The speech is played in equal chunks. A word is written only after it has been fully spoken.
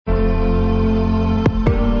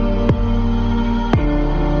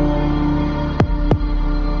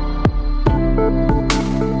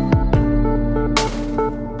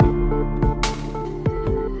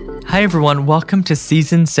Hi, everyone. Welcome to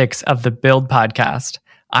Season 6 of the Build Podcast.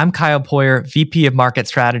 I'm Kyle Poyer, VP of Market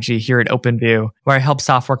Strategy here at OpenView, where I help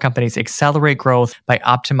software companies accelerate growth by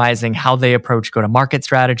optimizing how they approach go-to-market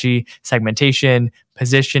strategy, segmentation,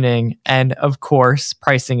 positioning, and, of course,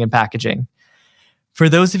 pricing and packaging. For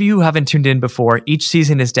those of you who haven't tuned in before, each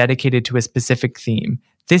season is dedicated to a specific theme.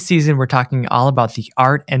 This season, we're talking all about the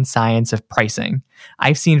art and science of pricing.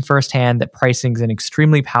 I've seen firsthand that pricing is an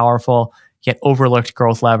extremely powerful yet overlooked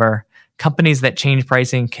growth lever. Companies that change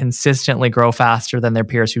pricing consistently grow faster than their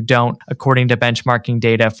peers who don't, according to benchmarking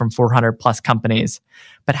data from 400 plus companies.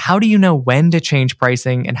 But how do you know when to change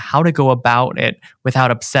pricing and how to go about it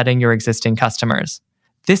without upsetting your existing customers?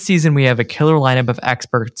 This season, we have a killer lineup of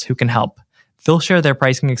experts who can help. They'll share their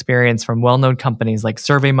pricing experience from well-known companies like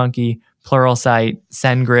SurveyMonkey, Pluralsight,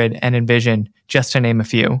 SendGrid, and Envision, just to name a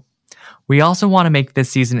few. We also want to make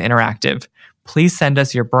this season interactive. Please send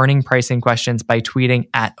us your burning pricing questions by tweeting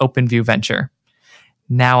at OpenViewVenture.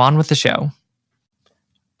 Now on with the show.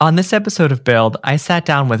 On this episode of Build, I sat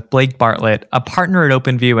down with Blake Bartlett, a partner at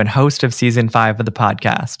OpenView and host of Season 5 of the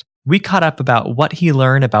podcast. We caught up about what he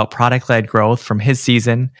learned about product-led growth from his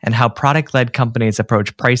season and how product-led companies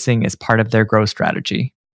approach pricing as part of their growth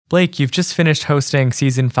strategy. Blake, you've just finished hosting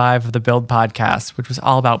Season 5 of the Build podcast, which was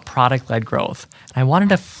all about product-led growth. I wanted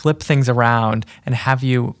to flip things around and have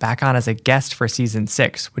you back on as a guest for Season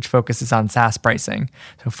 6, which focuses on SaaS pricing.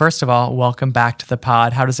 So first of all, welcome back to the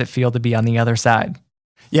pod. How does it feel to be on the other side?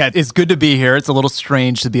 Yeah, it's good to be here. It's a little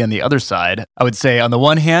strange to be on the other side. I would say on the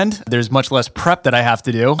one hand, there's much less prep that I have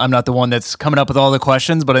to do. I'm not the one that's coming up with all the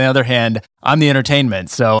questions, but on the other hand, I'm the entertainment.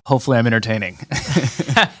 So hopefully I'm entertaining.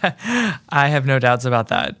 I have no doubts about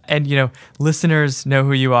that. And, listeners know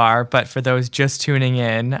who you are, but for those just tuning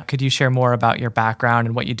in, could you share more about your background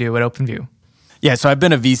and what you do at OpenView? Yeah, so I've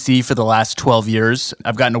been a VC for the last 12 years.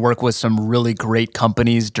 I've gotten to work with some really great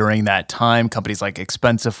companies during that time, companies like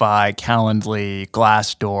Expensify, Calendly,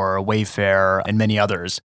 Glassdoor, Wayfair, and many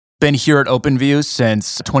others. Been here at OpenView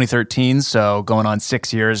since 2013, so going on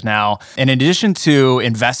 6 years now. And in addition to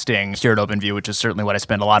investing here at OpenView, which is certainly what I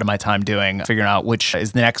spend a lot of my time doing, figuring out which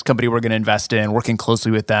is the next company we're going to invest in, working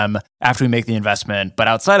closely with them after we make the investment. But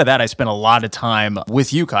outside of that, I spend a lot of time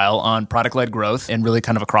with you, Kyle, on product-led growth and really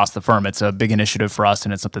kind of across the firm. It's a big initiative for us,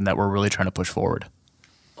 and it's something that we're really trying to push forward.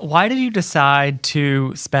 Why did you decide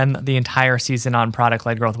to spend the entire season on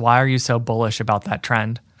product-led growth? Why are you so bullish about that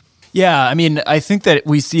trend? Yeah, I think that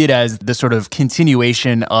we see it as the sort of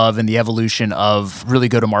continuation of and the evolution of really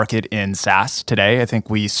go-to-market in SaaS today. I think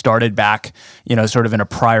we started back, sort of in a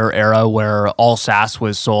prior era where all SaaS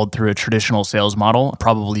was sold through a traditional sales model,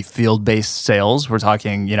 probably field-based sales. We're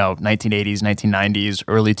talking, 1980s, 1990s,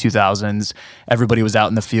 early 2000s. Everybody was out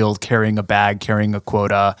in the field carrying a bag, carrying a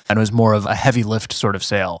quota, and it was more of a heavy lift sort of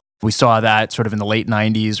sale. We saw that sort of in the late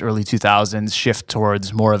 90s, early 2000s shift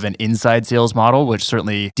towards more of an inside sales model, which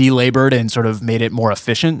certainly delabored and sort of made it more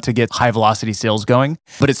efficient to get high velocity sales going.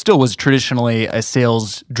 But it still was traditionally a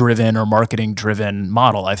sales driven or marketing driven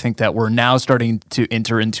model. I think that we're now starting to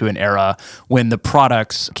enter into an era when the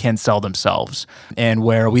products can sell themselves and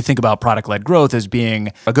where we think about product led growth as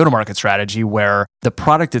being a go-to-market strategy where the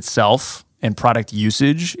product itself and product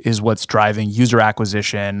usage is what's driving user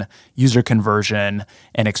acquisition, user conversion,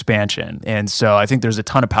 and expansion. And so I think there's a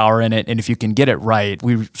ton of power in it. And if you can get it right,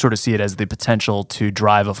 we sort of see it as the potential to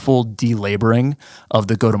drive a full delaboring of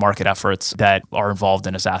the go-to-market efforts that are involved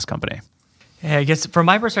in a SaaS company. Yeah, I guess from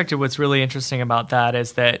my perspective, what's really interesting about that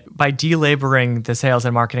is that by delaboring the sales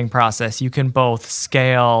and marketing process, you can both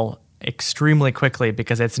scale extremely quickly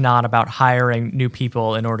because it's not about hiring new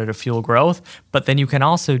people in order to fuel growth, but then you can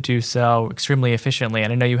also do so extremely efficiently.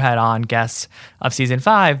 And I know you had on guests of Season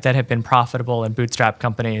 5 that have been profitable and bootstrap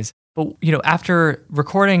companies. But, after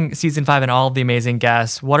recording Season 5 and all of the amazing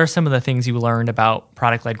guests, what are some of the things you learned about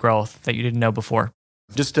product-led growth that you didn't know before?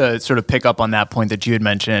 Just to sort of pick up on that point that you had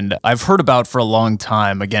mentioned, I've heard about for a long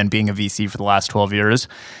time, again, being a VC for the last 12 years,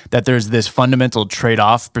 that there's this fundamental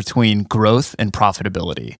trade-off between growth and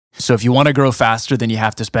profitability. So if you want to grow faster, then you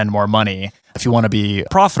have to spend more money. If you want to be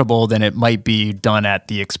profitable, then it might be done at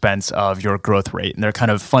the expense of your growth rate. And they're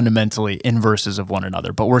kind of fundamentally inverses of one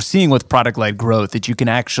another. But we're seeing with product-led growth that you can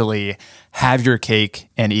actually have your cake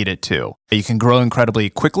and eat it too. You can grow incredibly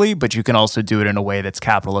quickly, but you can also do it in a way that's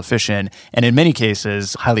capital efficient and in many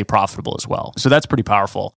cases, highly profitable as well. So that's pretty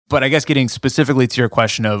powerful. But I guess getting specifically to your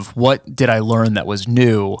question of what did I learn that was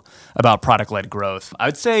new about product-led growth, I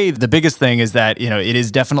would say the biggest thing is that, it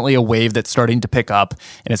is definitely a wave that's starting to pick up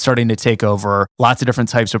and it's starting to take over over lots of different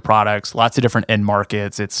types of products, lots of different end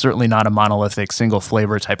markets. It's certainly not a monolithic single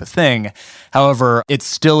flavor type of thing. However, it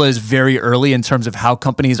still is very early in terms of how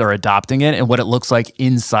companies are adopting it and what it looks like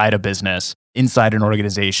inside a business, inside an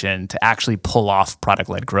organization to actually pull off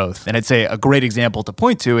product-led growth. And I'd say a great example to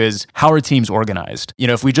point to is how are teams organized?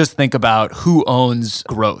 If we just think about who owns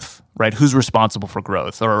growth, right? Who's responsible for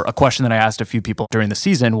growth? Or a question that I asked a few people during the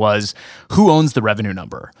season was, who owns the revenue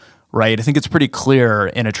number? Right? I think it's pretty clear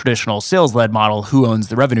in a traditional sales-led model who owns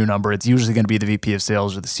the revenue number. It's usually going to be the VP of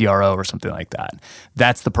sales or the CRO or something like that.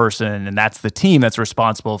 That's the person and that's the team that's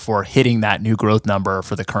responsible for hitting that new growth number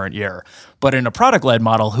for the current year. But in a product-led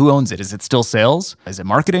model, who owns it? Is it still sales? Is it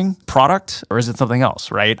marketing, product, or is it something else,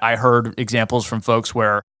 right? I heard examples from folks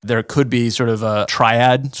where there could be sort of a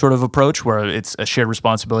triad sort of approach where it's a shared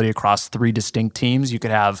responsibility across 3 distinct teams. You could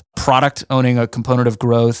have product owning a component of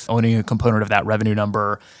growth, owning a component of that revenue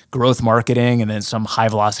number, growth marketing, and then some high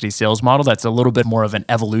velocity sales model. That's a little bit more of an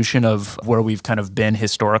evolution of where we've kind of been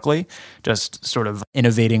historically, just sort of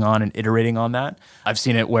innovating on and iterating on that. I've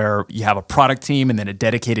seen it where you have a product team and then a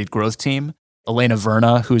dedicated growth team. Elena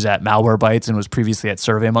Verna, who's at Malwarebytes and was previously at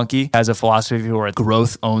SurveyMonkey, has a philosophy where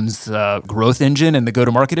growth owns the growth engine and the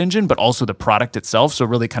go-to-market engine, but also the product itself. So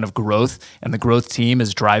really kind of growth, and the growth team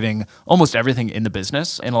is driving almost everything in the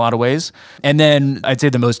business in a lot of ways. And then I'd say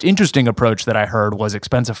the most interesting approach that I heard was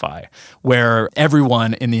Expensify, where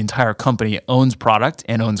everyone in the entire company owns product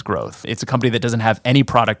and owns growth. It's a company that doesn't have any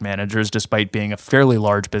product managers despite being a fairly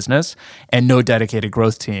large business, and no dedicated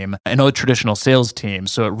growth team and no traditional sales team.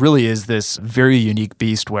 So it really is this very unique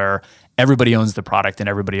beast where everybody owns the product and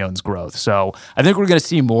everybody owns growth. So I think we're going to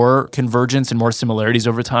see more convergence and more similarities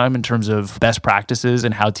over time in terms of best practices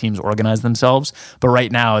and how teams organize themselves. But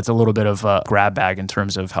right now, it's a little bit of a grab bag in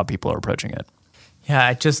terms of how people are approaching it. Yeah,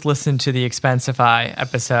 I just listened to the Expensify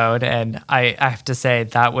episode, and I have to say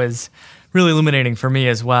that was really illuminating for me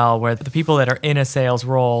as well, where the people that are in a sales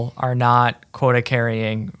role are not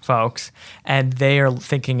quota-carrying folks, and they are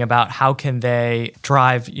thinking about how can they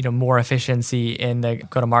drive more efficiency in the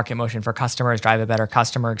go-to-market motion for customers, drive a better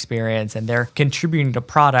customer experience, and they're contributing to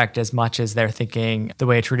product as much as they're thinking the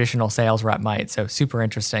way a traditional sales rep might. So super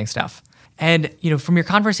interesting stuff. And from your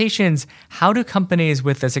conversations, how do companies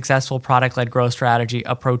with a successful product-led growth strategy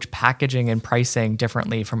approach packaging and pricing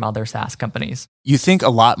differently from other SaaS companies? You think a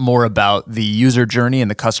lot more about the user journey and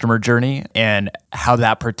the customer journey and how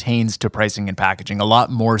that pertains to pricing and packaging, a lot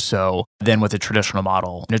more so than with a traditional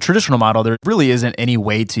model. In a traditional model, there really isn't any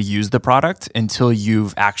way to use the product until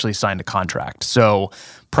you've actually signed a contract. So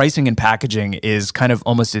pricing and packaging is kind of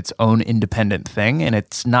almost its own independent thing, and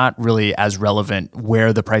it's not really as relevant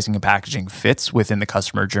where the pricing and packaging fits within the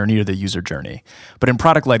customer journey or the user journey. But in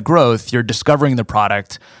product-led growth, you're discovering the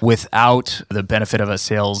product without the benefit of a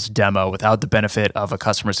sales demo, without the benefit of a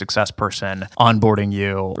customer success person onboarding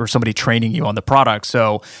you or somebody training you on the product.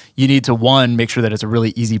 So you need to, one, make sure that it's a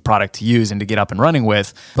really easy product to use and to get up and running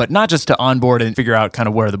with, but not just to onboard and figure out kind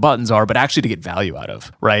of where the buttons are, but actually to get value out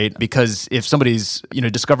of, right? Because if somebody's,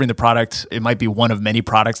 discovering the product, it might be one of many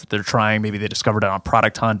products that they're trying. Maybe they discovered it on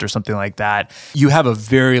Product Hunt or something like that. You have a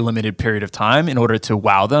very limited period of time in order to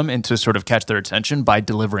wow them and to sort of catch their attention by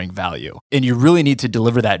delivering value. And you really need to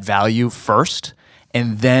deliver that value first.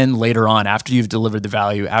 And then later on, after you've delivered the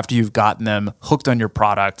value, after you've gotten them hooked on your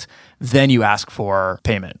product, then you ask for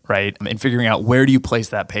payment, right? And figuring out where do you place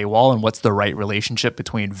that paywall and what's the right relationship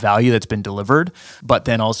between value that's been delivered, but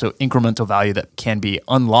then also incremental value that can be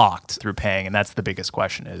unlocked through paying. And that's the biggest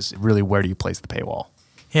question, is really where do you place the paywall?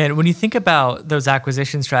 And when you think about those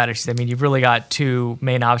acquisition strategies, you've really got 2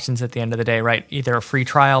 main options at the end of the day, right? Either a free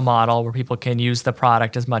trial model where people can use the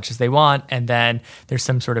product as much as they want, and then there's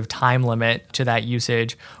some sort of time limit to that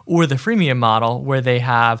usage, or the freemium model where they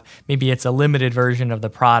have, maybe it's a limited version of the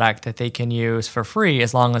product that they can use for free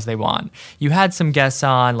as long as they want. You had some guests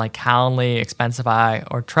on like Calendly, Expensify,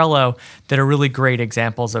 or Trello that are really great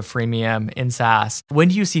examples of freemium in SaaS. When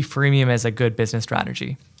do you see freemium as a good business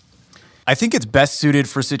strategy? I think it's best suited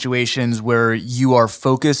for situations where you are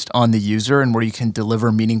focused on the user and where you can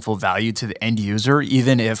deliver meaningful value to the end user,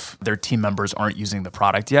 even if their team members aren't using the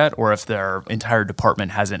product yet, or if their entire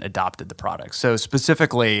department hasn't adopted the product. So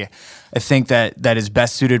specifically, I think that is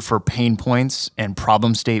best suited for pain points and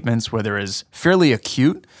problem statements where there is fairly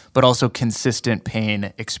acute, but also consistent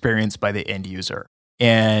pain experienced by the end user.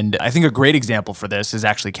 And I think a great example for this is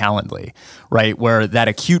actually Calendly, right? Where that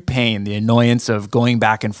acute pain, the annoyance of going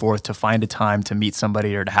back and forth to find a time to meet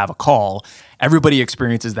somebody or to have a call, everybody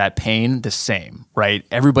experiences that pain the same, right?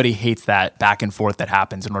 Everybody hates that back and forth that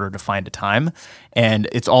happens in order to find a time. And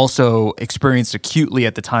it's also experienced acutely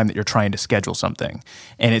at the time that you're trying to schedule something.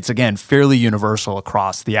 And it's, again, fairly universal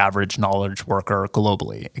across the average knowledge worker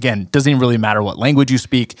globally. Again, it doesn't even really matter what language you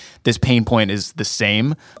speak. This pain point is the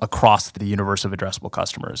same across the universe of addressable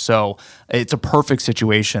customers. So it's a perfect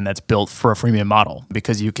situation that's built for a freemium model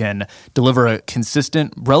because you can deliver a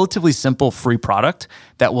consistent, relatively simple free product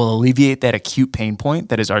that will alleviate that acute pain point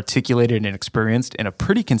that is articulated and experienced in a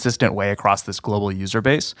pretty consistent way across this global user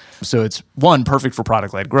base. So it's one, perfect for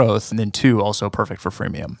product-led growth, and then two, also perfect for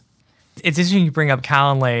freemium. It's interesting you bring up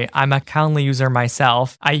Calendly. I'm a Calendly user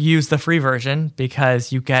myself. I use the free version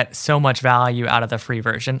because you get so much value out of the free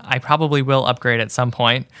version. I probably will upgrade at some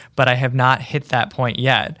point, but I have not hit that point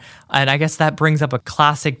yet. And I guess that brings up a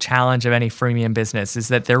classic challenge of any freemium business is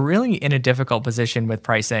that they're really in a difficult position with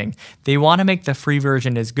pricing. They want to make the free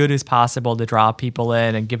version as good as possible to draw people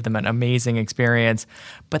in and give them an amazing experience,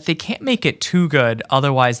 but they can't make it too good.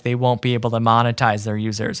 Otherwise, they won't be able to monetize their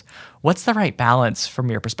users. What's the right balance from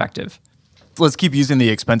your perspective? Let's keep using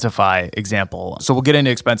the Expensify example. So we'll get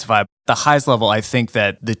into Expensify. At the highest level, I think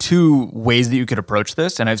that the two ways that you could approach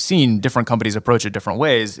this, and I've seen different companies approach it different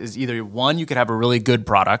ways, is either one, you could have a really good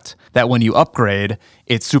product that when you upgrade,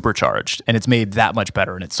 it's supercharged and it's made that much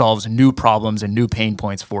better and it solves new problems and new pain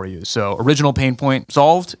points for you. So original pain point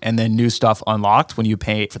solved and then new stuff unlocked when you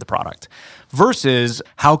pay for the product. Versus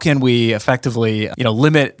how can we effectively,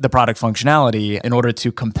 limit the product functionality in order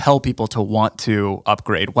to compel people to want to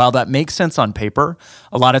upgrade. While that makes sense on paper,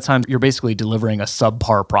 a lot of times you're basically delivering a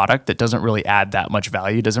subpar product that doesn't really add that much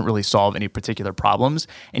value, doesn't really solve any particular problems,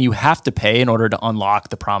 and you have to pay in order to unlock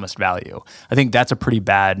the promised value. I think that's a pretty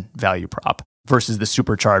bad value prop versus the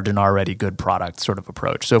supercharged and already good product sort of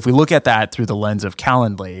approach. So if we look at that through the lens of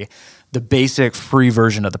Calendly, the basic free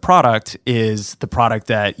version of the product is the product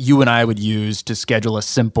that you and I would use to schedule a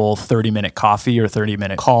simple 30-minute coffee or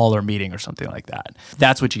 30-minute call or meeting or something like that.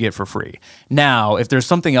 That's what you get for free. Now, if there's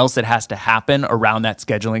something else that has to happen around that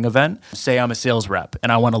scheduling event, say I'm a sales rep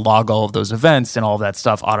and I want to log all of those events and all of that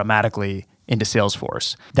stuff automatically into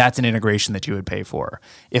Salesforce. That's an integration that you would pay for.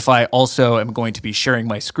 If I also am going to be sharing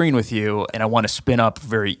my screen with you and I want to spin up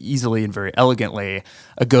very easily and very elegantly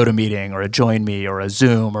a GoToMeeting or a JoinMe or a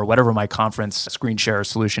Zoom or whatever my conference screen share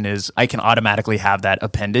solution is, I can automatically have that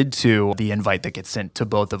appended to the invite that gets sent to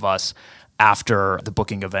both of us after the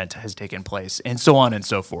booking event has taken place, and so on and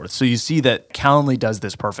so forth. So you see that Calendly does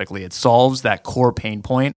this perfectly. It solves that core pain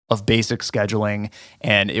point of basic scheduling,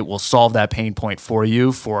 and it will solve that pain point for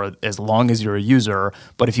you for as long as you're a user.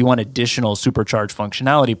 But if you want additional supercharged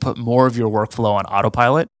functionality, put more of your workflow on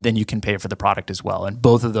autopilot, then you can pay for the product as well. And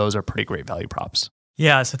both of those are pretty great value props.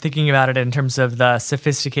 Yeah, so thinking about it in terms of the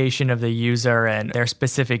sophistication of the user and their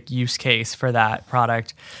specific use case for that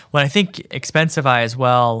product, what I think Expensify as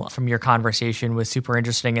well from your conversation was super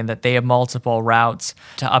interesting in that they have multiple routes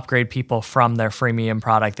to upgrade people from their freemium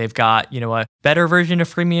product. They've got, a better version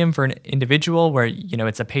of freemium for an individual where,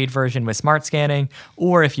 it's a paid version with smart scanning,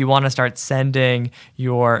 or if you want to start sending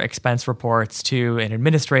your expense reports to an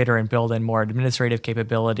administrator and build in more administrative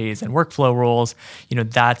capabilities and workflow rules,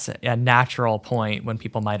 that's a natural point when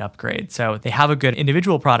people might upgrade. So they have a good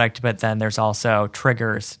individual product, but then there's also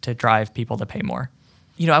triggers to drive people to pay more.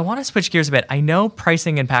 I want to switch gears a bit. I know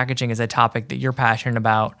pricing and packaging is a topic that you're passionate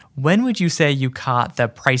about. When would you say you caught the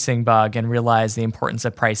pricing bug and realized the importance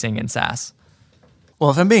of pricing in SaaS?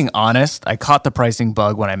 Well, if I'm being honest, I caught the pricing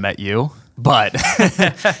bug when I met you. But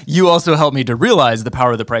you also helped me to realize the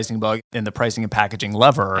power of the pricing bug and the pricing and packaging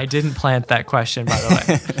lever. I didn't plant that question, by the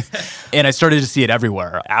way. And I started to see it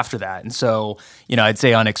everywhere after that. And so, I'd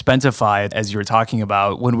say on Expensify, as you were talking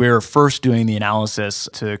about, when we were first doing the analysis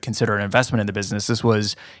to consider an investment in the business, this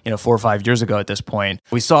was, 4 or 5 years ago at this point,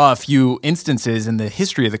 we saw a few instances in the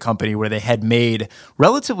history of the company where they had made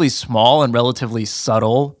relatively small and relatively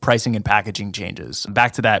subtle pricing and packaging changes.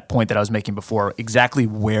 Back to that point that I was making before, exactly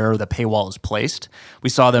where the paywall is placed. We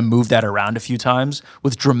saw them move that around a few times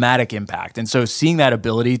with dramatic impact. And so seeing that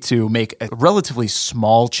ability to make a relatively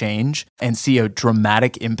small change and see a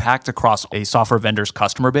dramatic impact across a software vendor's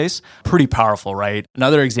customer base, pretty powerful, right?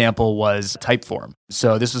 Another example was Typeform.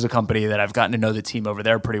 So this was a company that I've gotten to know the team over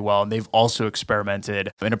there pretty well, and they've also experimented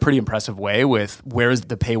in a pretty impressive way with where is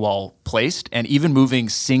the paywall placed, and even moving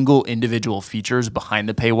single individual features behind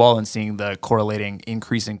the paywall and seeing the correlating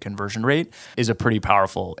increase in conversion rate is a pretty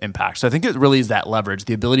powerful impact. So I think it really is that leverage,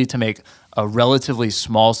 the ability to make a relatively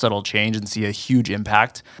small, subtle change and see a huge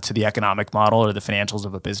impact to the economic model or the financials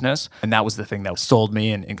of a business. And that was the thing that sold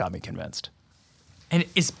me and got me convinced. And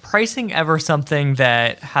is pricing ever something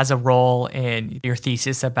that has a role in your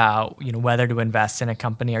thesis about, whether to invest in a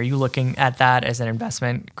company? Are you looking at that as an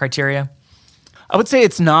investment criteria? I would say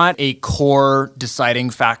it's not a core deciding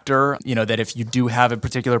factor, that if you do have a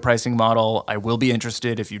particular pricing model, I will be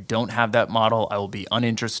interested. If you don't have that model, I will be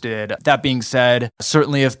uninterested. That being said,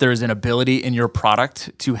 certainly if there's an ability in your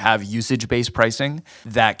product to have usage-based pricing,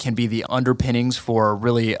 that can be the underpinnings for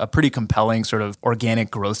really a pretty compelling sort of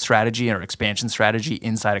organic growth strategy or expansion strategy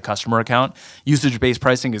inside a customer account. Usage-based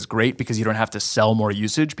pricing is great because you don't have to sell more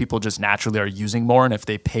usage. People just naturally are using more. And if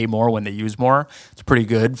they pay more when they use more, it's pretty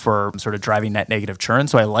good for sort of driving net negative churn.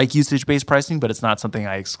 So I like usage-based pricing, but it's not something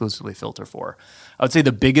I exclusively filter for. I would say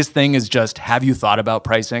the biggest thing is just, have you thought about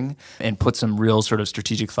pricing and put some real sort of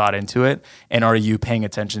strategic thought into it? And are you paying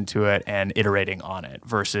attention to it and iterating on it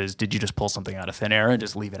versus did you just pull something out of thin air and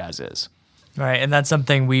just leave it as is? Right. And that's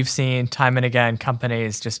something we've seen time and again,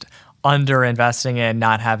 companies just under investing in,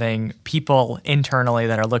 not having people internally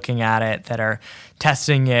that are looking at it, that are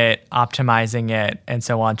testing it, optimizing it, and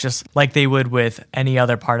so on, just like they would with any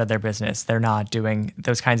other part of their business. They're not doing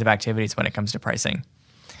those kinds of activities when it comes to pricing.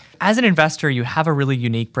 As an investor, you have a really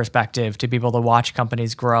unique perspective to be able to watch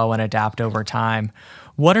companies grow and adapt over time.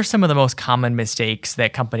 What are some of the most common mistakes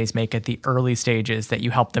that companies make at the early stages that you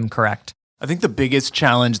help them correct? I think the biggest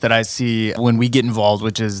challenge that I see when we get involved,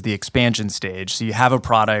 which is the expansion stage. So you have a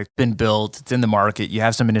product been built, it's in the market, you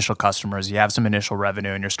have some initial customers, you have some initial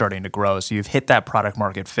revenue, and you're starting to grow. So you've hit that product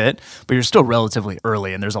market fit, but you're still relatively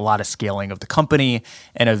early, and there's a lot of scaling of the company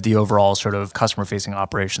and of the overall sort of customer-facing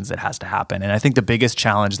operations that has to happen. And I think the biggest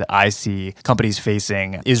challenge that I see companies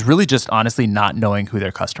facing is really just honestly not knowing who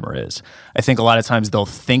their customer is. I think a lot of times they'll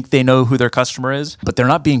think they know who their customer is, but they're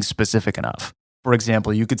not being specific enough. For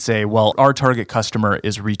example, you could say, well, our target customer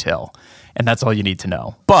is retail, and that's all you need to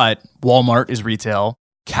know. But Walmart is retail.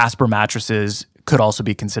 Casper mattresses could also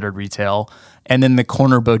be considered retail. And then the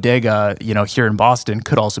corner bodega, here in Boston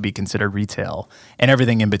could also be considered retail and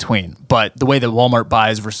everything in between. But the way that Walmart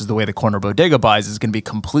buys versus the way the corner bodega buys is going to be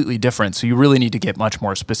completely different. So you really need to get much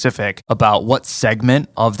more specific about what segment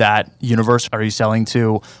of that universe are you selling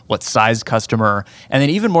to, what size customer, and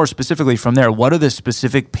then even more specifically from there, what are the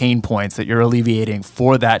specific pain points that you're alleviating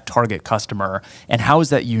for that target customer? And how is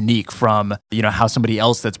that unique from, how somebody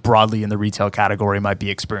else that's broadly in the retail category might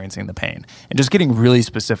be experiencing the pain? And just getting really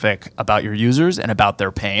specific about your users and about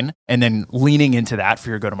their pain, and then leaning into that for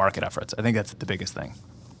your go-to-market efforts. I think that's the biggest thing.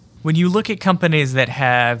 When you look at companies that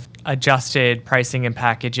have adjusted pricing and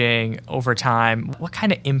packaging over time, what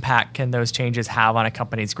kind of impact can those changes have on a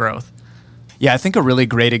company's growth? Yeah, I think a really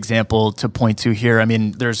great example to point to here,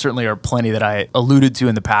 there certainly are plenty that I alluded to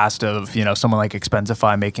in the past of, someone like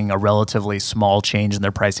Expensify making a relatively small change in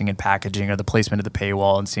their pricing and packaging or the placement of the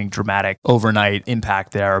paywall and seeing dramatic overnight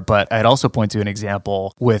impact there. But I'd also point to an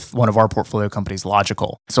example with one of our portfolio companies,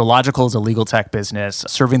 Logical. So Logical is a legal tech business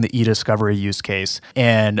serving the e-discovery use case.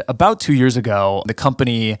 And about 2 years ago, the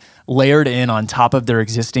company layered in on top of their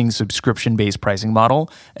existing subscription-based pricing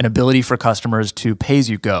model an ability for customers to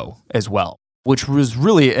pay-as-you-go as well, which was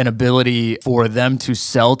really an ability for them to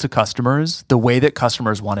sell to customers the way that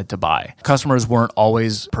customers wanted to buy. Customers weren't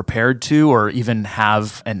always prepared to or even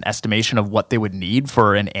have an estimation of what they would need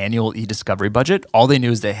for an annual e-discovery budget. All they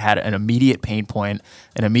knew is they had an immediate pain point,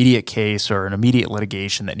 an immediate case, or an immediate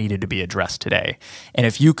litigation that needed to be addressed today. And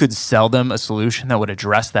if you could sell them a solution that would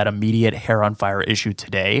address that immediate hair-on-fire issue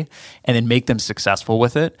today and then make them successful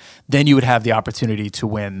with it, then you would have the opportunity to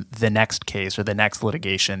win the next case or the next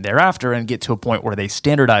litigation thereafter and get to a point where they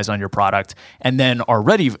standardize on your product and then are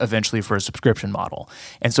ready eventually for a subscription model.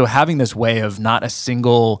 And so having this way of not a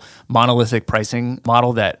single monolithic pricing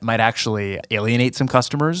model that might actually alienate some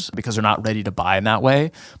customers because they're not ready to buy in that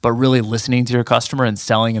way, but really listening to your customer and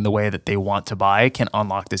selling in the way that they want to buy can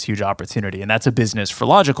unlock this huge opportunity. And that's a business for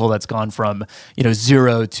Logical that's gone from,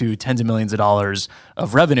 zero to tens of millions of dollars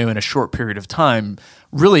of revenue in a short period of time,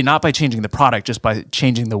 really not by changing the product, just by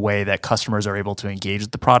changing the way that customers are able to engage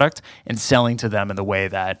with the product and selling to them in the way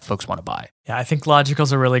that folks want to buy. Yeah, I think Logical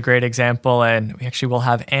is a really great example. And we actually will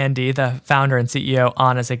have Andy, the founder and CEO,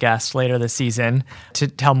 on as a guest later this season to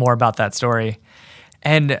tell more about that story.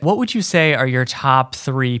 And what would you say are your top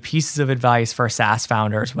 3 pieces of advice for SaaS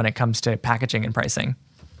founders when it comes to packaging and pricing?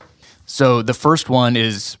 So the first one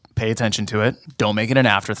is pay attention to it. Don't make it an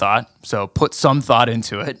afterthought. So put some thought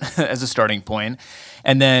into it as a starting point.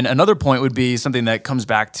 And then another point would be something that comes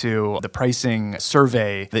back to the pricing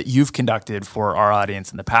survey that you've conducted for our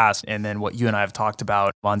audience in the past, and then what you and I have talked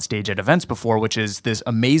about on stage at events before, which is this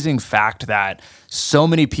amazing fact that so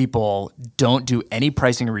many people don't do any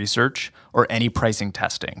pricing research or any pricing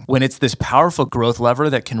testing. When it's this powerful growth lever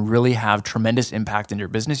that can really have tremendous impact in your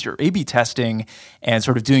business, you're A/B testing and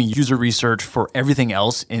sort of doing user research for everything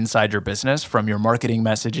else inside your business, from your marketing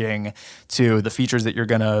messaging to the features that you're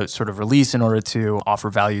going to sort of release in order to offer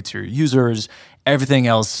value to your users, everything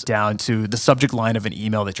else down to the subject line of an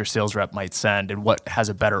email that your sales rep might send and what has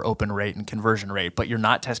a better open rate and conversion rate, but you're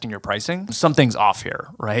not testing your pricing. Something's off here,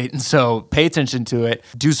 right? And so pay attention to it,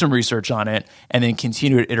 do some research on it, and then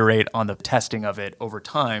continue to iterate on the testing of it over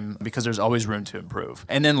time, because there's always room to improve.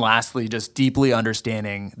 And then lastly, just deeply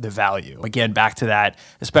understanding the value. Again, back to that,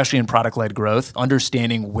 especially in product-led growth,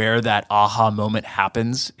 understanding where that aha moment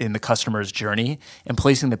happens in the customer's journey and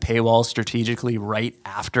placing the paywall strategically right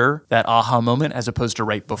after that aha moment as opposed to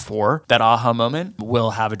right before that aha moment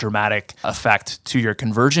will have a dramatic effect to your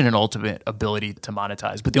conversion and ultimate ability to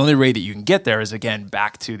monetize. But the only way that you can get there is, again,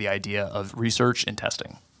 back to the idea of research and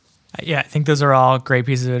testing. Yeah, I think those are all great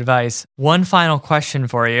pieces of advice. One final question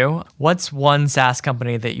for you. What's one SaaS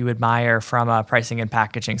company that you admire from a pricing and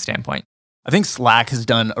packaging standpoint? I think Slack has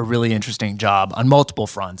done a really interesting job on multiple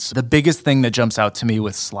fronts. The biggest thing that jumps out to me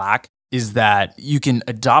with Slack is that you can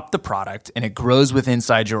adopt the product and it grows with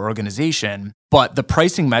inside your organization, but the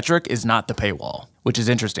pricing metric is not the paywall, which is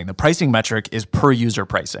interesting. The pricing metric is per user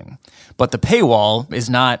pricing, but the paywall is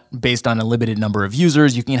not based on a limited number of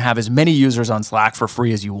users. You can have as many users on Slack for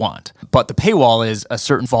free as you want, but the paywall is a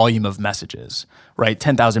certain volume of messages, right?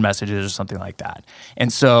 10,000 messages or something like that.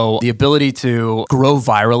 And so the ability to grow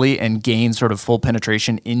virally and gain sort of full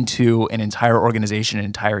penetration into an entire organization, an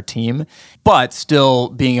entire team, but still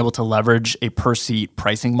being able to leverage a per seat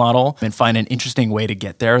pricing model and find an interesting way to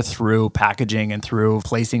get there through packaging and through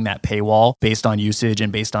placing that paywall based on usage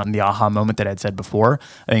and based on the aha moment that I'd said before.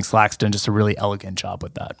 I think Slack's done just a really elegant job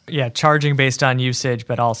with that. Yeah, charging based on usage,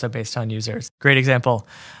 but also based on users. Great example.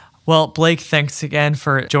 Well, Blake, thanks again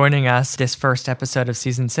for joining us this first episode of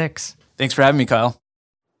Season 6. Thanks for having me, Kyle.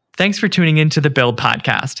 Thanks for tuning in to the Build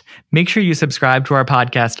Podcast. Make sure you subscribe to our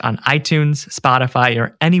podcast on iTunes, Spotify,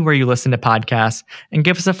 or anywhere you listen to podcasts, and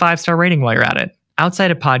give us a 5-star rating while you're at it.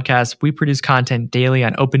 Outside of podcasts, we produce content daily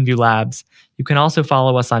on OpenView Labs. You can also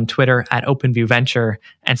follow us on Twitter at OpenView Venture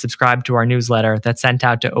and subscribe to our newsletter that's sent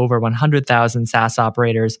out to over 100,000 SaaS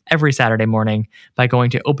operators every Saturday morning by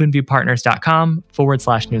going to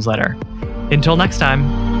openviewpartners.com/newsletter. Until next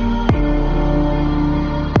time.